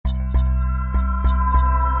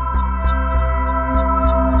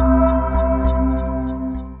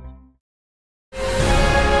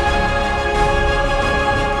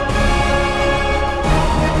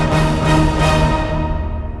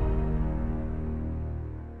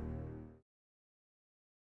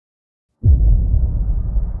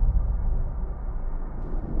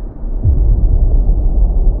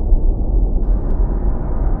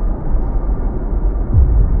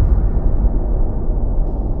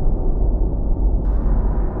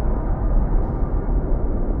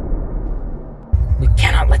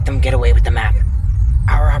them get away with the map.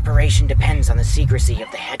 Our operation depends on the secrecy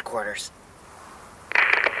of the headquarters.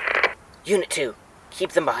 Unit 2,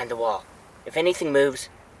 keep them behind the wall. If anything moves,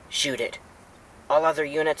 shoot it. All other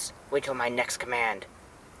units, wait till my next command.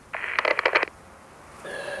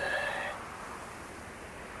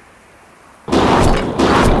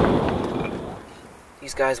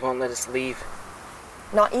 These guys won't let us leave.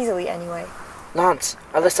 Not easily, anyway. Lance,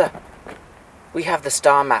 Alyssa, we have the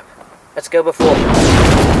star map. Let's go before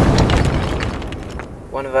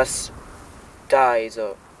one of us dies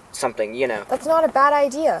or something, you know. That's not a bad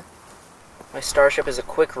idea. My starship is a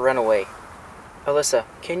quick runaway. Alyssa,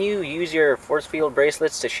 can you use your force field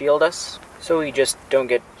bracelets to shield us? So we just don't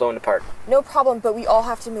get blown apart. No problem, but we all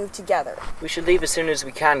have to move together. We should leave as soon as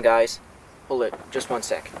we can, guys. Hold it, just one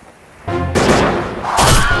sec.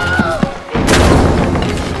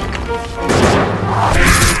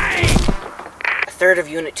 A third of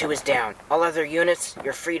Unit 2 is down. All other units,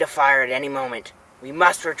 you're free to fire at any moment. We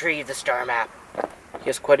must retrieve the star map. He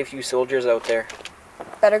has quite a few soldiers out there.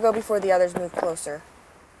 Better go before the others move closer.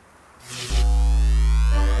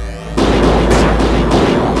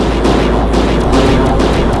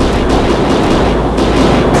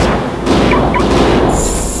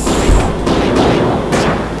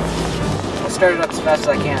 I'll start it up as fast as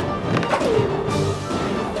I can.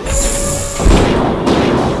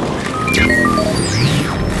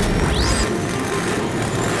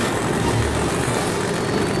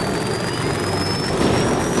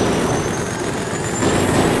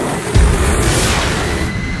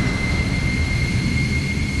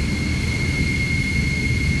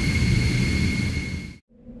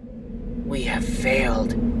 We have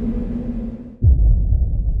failed.